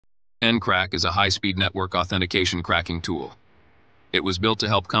Ncrack is a high-speed network authentication cracking tool. It was built to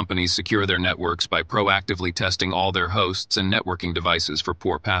help companies secure their networks by proactively testing all their hosts and networking devices for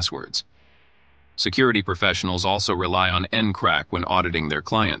poor passwords. Security professionals also rely on Ncrack when auditing their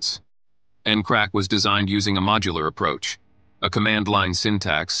clients. Ncrack was designed using a modular approach, a command-line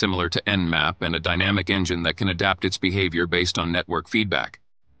syntax similar to Nmap and a dynamic engine that can adapt its behavior based on network feedback.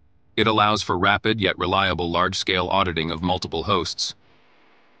 It allows for rapid yet reliable large-scale auditing of multiple hosts.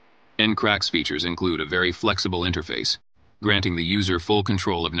 Ncrack's features include a very flexible interface, granting the user full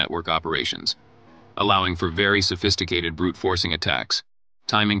control of network operations, allowing for very sophisticated brute-forcing attacks,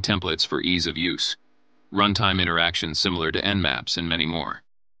 timing templates for ease of use, runtime interactions similar to Nmaps, and many more.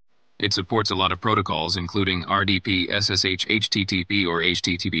 It supports a lot of protocols including RDP, SSH, HTTP or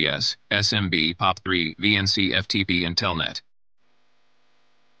HTTPS, SMB, POP3, VNC, FTP, and Telnet.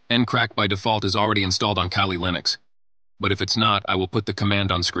 Ncrack by default is already installed on Kali Linux, but if it's not, I will put the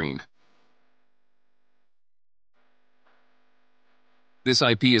command on screen. This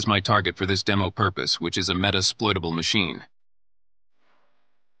IP is my target for this demo purpose, which is a meta-exploitable machine.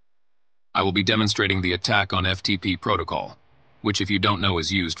 I will be demonstrating the attack on FTP protocol, which if you don't know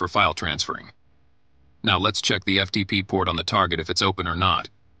is used for file transferring. Now let's check the FTP port on the target if it's open or not,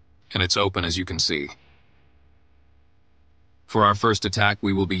 and it's open as you can see. For our first attack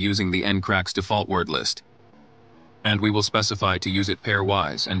we will be using the Ncrack's default word list, and we will specify to use it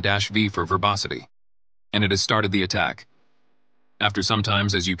pairwise and -v for verbosity, and it has started the attack. After some time,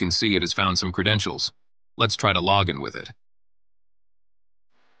 as you can see, it has found some credentials. Let's try to log in with it.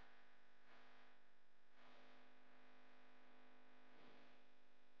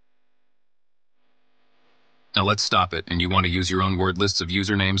 Now let's stop it, and you want to use your own word lists of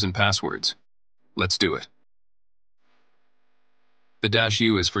usernames and passwords. Let's do it. The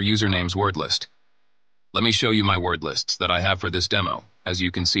 -u is for usernames word list. Let me show you my word lists that I have for this demo. As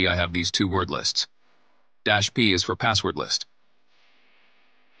you can see, I have these two word lists. -p is for password list.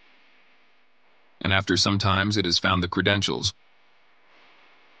 And after some times it has found the credentials.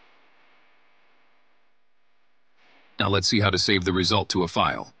 Now let's see how to save the result to a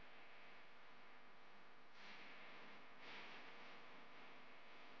file.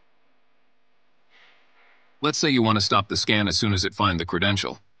 Let's say you want to stop the scan as soon as it finds the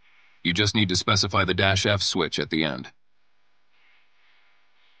credential. You just need to specify the -f switch at the end.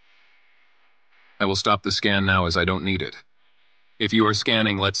 I will stop the scan now as I don't need it. If you are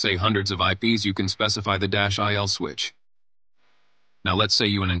scanning, let's say, hundreds of IPs, you can specify the -il switch. Now let's say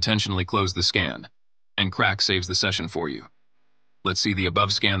you unintentionally close the scan, and Ncrack saves the session for you. Let's see the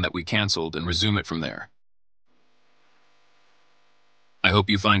above scan that we canceled and resume it from there. I hope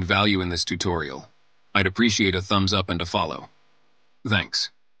you find value in this tutorial. I'd appreciate a thumbs up and a follow.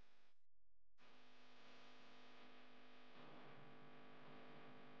 Thanks.